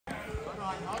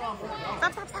Stop.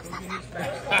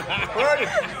 Birdie.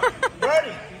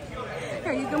 Birdie.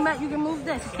 Here, you can move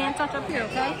this. You can't touch up here,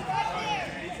 okay?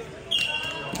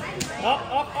 Up.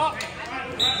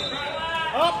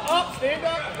 Up. Stand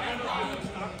up.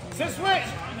 Sit switch.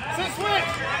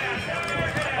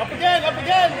 Up again.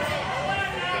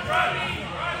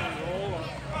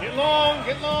 Get long.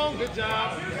 Good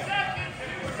job.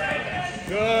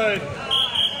 Good.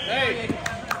 Hey.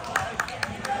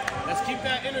 Let's keep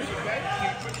that energy, okay?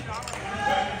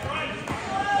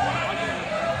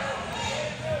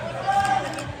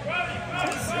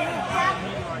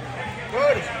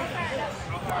 Good.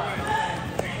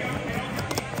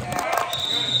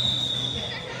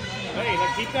 Hey,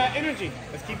 let's keep that energy.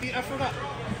 Let's keep the effort up.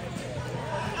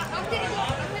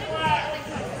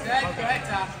 Go ahead,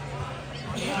 Tom.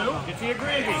 2. Get to your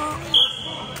gravy.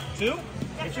 2.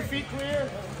 Get your feet clear.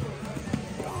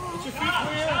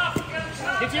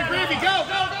 Get to your gravy. Go.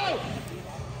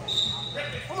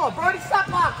 Come on, Brody, stop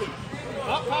blocking.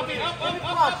 Up, Poppy. Up.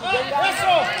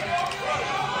 Wrestle.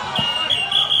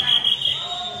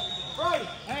 Brody.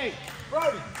 Hey.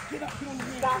 Brody, get on the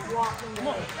knee. Stop blocking. Come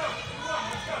on.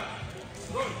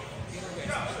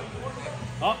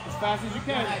 Up as fast as you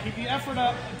can. Keep the effort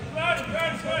up.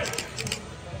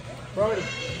 Brody,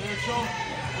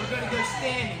 we're going to go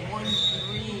standing. 1,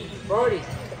 3. Brody.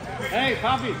 Hey,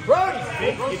 Poppy. Brody.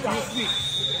 Get to your feet.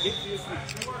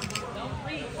 Don't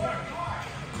breathe.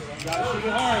 Gotta shoot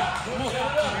it hard. Come on.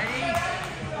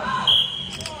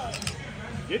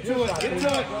 Get to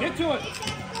it.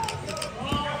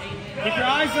 Keep your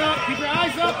eyes up.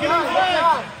 Get on the leg.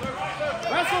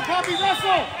 Wrestle, Poppy,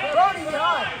 wrestle. Brody,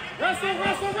 behind. Wrestle.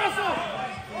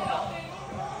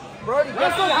 Brody,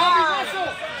 Wrestle, Poppy, wrestle.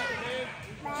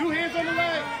 2 hands on the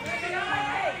leg.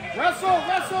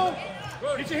 Wrestle.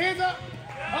 Get your hands up.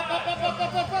 Up.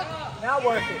 Now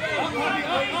work it. Up, Poppy,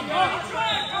 up.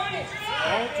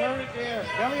 Don't turn it there.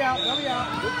 Belly out. Good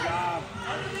job.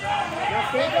 Now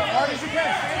stand up hard as you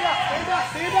can.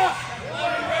 Stand up.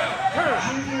 Turn.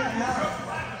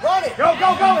 Brody. Go.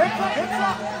 Hips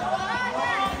up.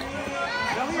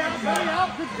 Belly out.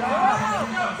 Good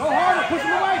job. Go harder. Push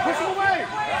him away.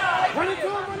 Run into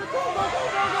him. Go.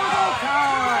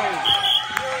 Time.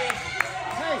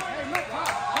 Hey, look,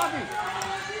 Poppy.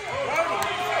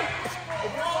 If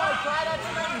you want to try that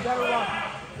tonight, you better run.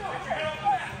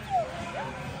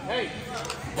 Hey,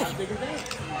 gotta take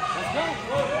advantage. Let's go.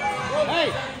 Hey,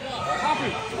 Poppy,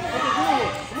 take the wheel.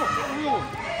 Come on, take the wheel.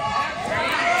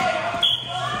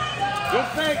 Good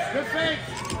fake.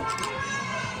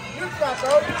 Good shot,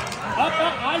 Brody. Up,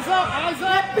 eyes up.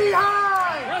 Get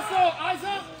behind. Wrestle, eyes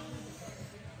up.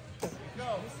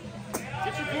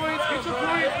 Get your points.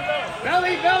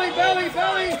 Belly.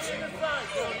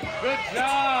 Good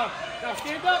job. Now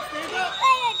stand up.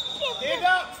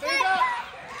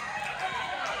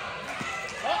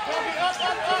 Up, Poppy, up.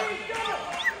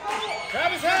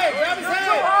 Grab his head. You're too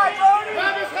high, Brody.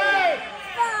 Grab his head.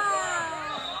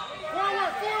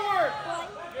 Forward.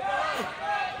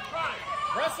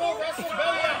 Wrestle,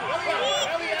 belly out.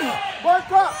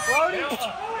 Work up, Brody.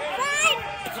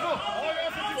 Come on, all your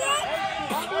effort you got.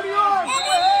 Under the arm.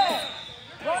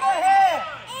 Run ahead.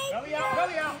 Belly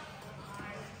out.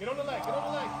 Get on the leg.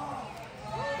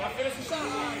 Now finish the shot.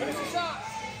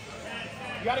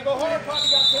 You gotta go hard, Pop. You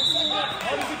got 10 seconds.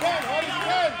 Hard as you can.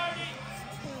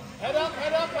 Head up.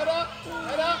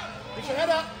 Get your head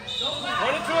up. Go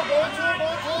into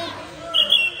it.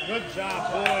 Good job,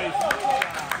 boys.